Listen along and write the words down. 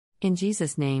In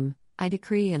Jesus' name, I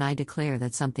decree and I declare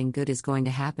that something good is going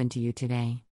to happen to you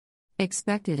today.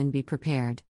 Expect it and be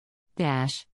prepared.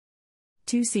 2ch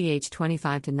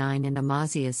 25-9 And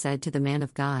Amaziah said to the man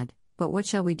of God, But what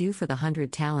shall we do for the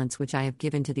 100 talents which I have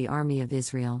given to the army of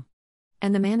Israel?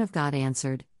 And the man of God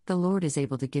answered, The Lord is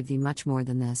able to give thee much more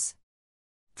than this.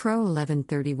 Pro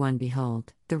 11:31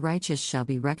 Behold, the righteous shall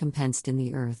be recompensed in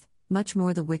the earth, much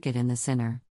more the wicked and the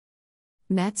sinner.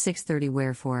 Matt 6:30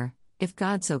 Wherefore, if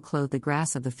God so clothe the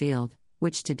grass of the field,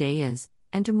 which today is,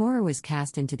 and tomorrow is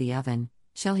cast into the oven,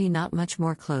 shall he not much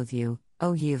more clothe you,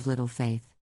 O ye of little faith?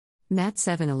 Matt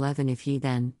 7:11 If ye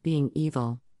then, being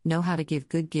evil, know how to give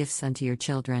good gifts unto your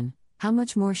children, how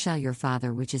much more shall your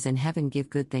Father which is in heaven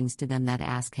give good things to them that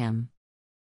ask him?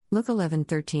 Luke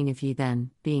 11:13 If ye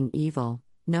then, being evil,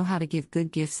 know how to give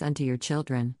good gifts unto your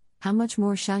children, how much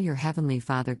more shall your heavenly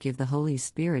Father give the Holy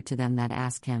Spirit to them that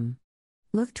ask him?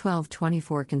 Luke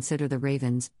 12:24 Consider the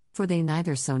ravens, for they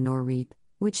neither sow nor reap,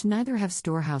 which neither have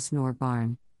storehouse nor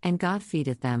barn, and God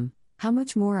feedeth them, how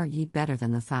much more are ye better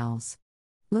than the fowls?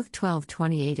 Luke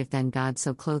 12:28 If then God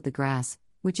so clothe the grass,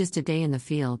 which is today in the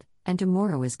field, and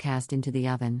tomorrow is cast into the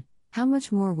oven, how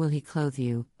much more will he clothe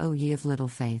you, O ye of little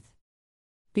faith?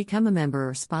 Become a member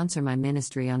or sponsor my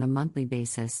ministry on a monthly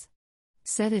basis.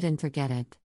 Set it and forget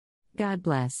it. God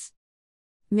bless.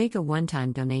 Make a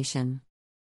one-time donation.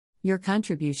 Your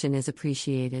contribution is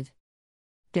appreciated.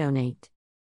 Donate.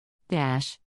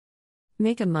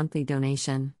 Make a monthly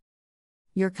donation.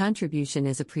 Your contribution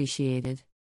is appreciated.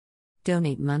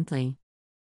 Donate monthly.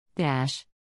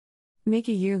 Make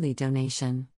a yearly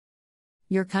donation.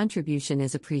 Your contribution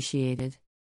is appreciated.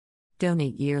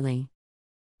 Donate yearly.